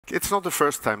It's not the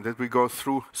first time that we go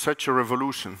through such a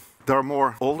revolution. There are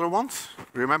more older ones.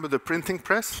 Remember the printing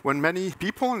press? When many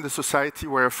people in the society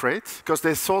were afraid because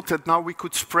they thought that now we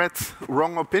could spread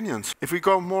wrong opinions. If we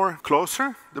go more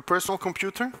closer, the personal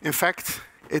computer, in fact,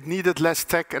 it needed less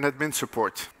tech and admin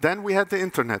support. Then we had the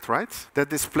internet, right? That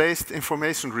displaced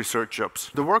information research jobs.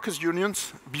 The workers'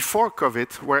 unions, before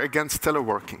COVID, were against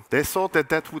teleworking. They thought that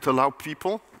that would allow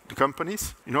people, the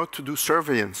companies, to do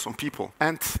surveillance on people.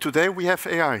 And today we have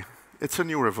AI. It's a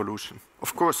new revolution.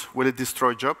 Of course, will it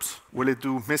destroy jobs? Will it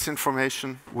do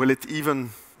misinformation? Will it even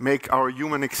make our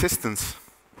human existence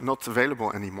not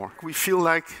available anymore? We feel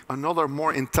like another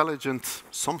more intelligent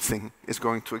something is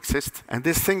going to exist. And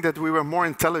this thing that we were more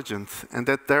intelligent and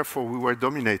that therefore we were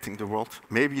dominating the world,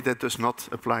 maybe that does not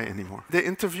apply anymore. They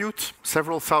interviewed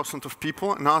several thousand of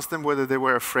people and asked them whether they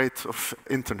were afraid of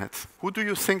internet. Who do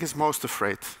you think is most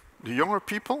afraid? The younger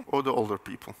people or the older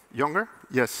people? Younger?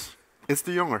 Yes. It's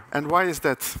the younger. And why is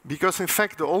that? Because in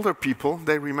fact, the older people,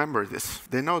 they remember this.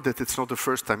 They know that it's not the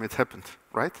first time it happened,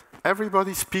 right?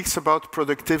 Everybody speaks about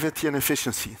productivity and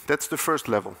efficiency. That's the first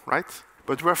level, right?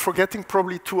 But we're forgetting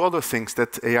probably two other things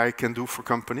that AI can do for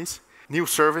companies. New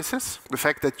services, the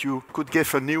fact that you could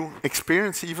give a new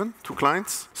experience even to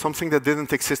clients, something that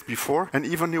didn't exist before, and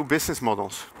even new business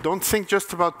models. Don't think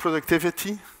just about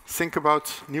productivity, think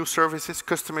about new services,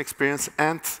 customer experience,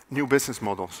 and new business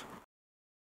models.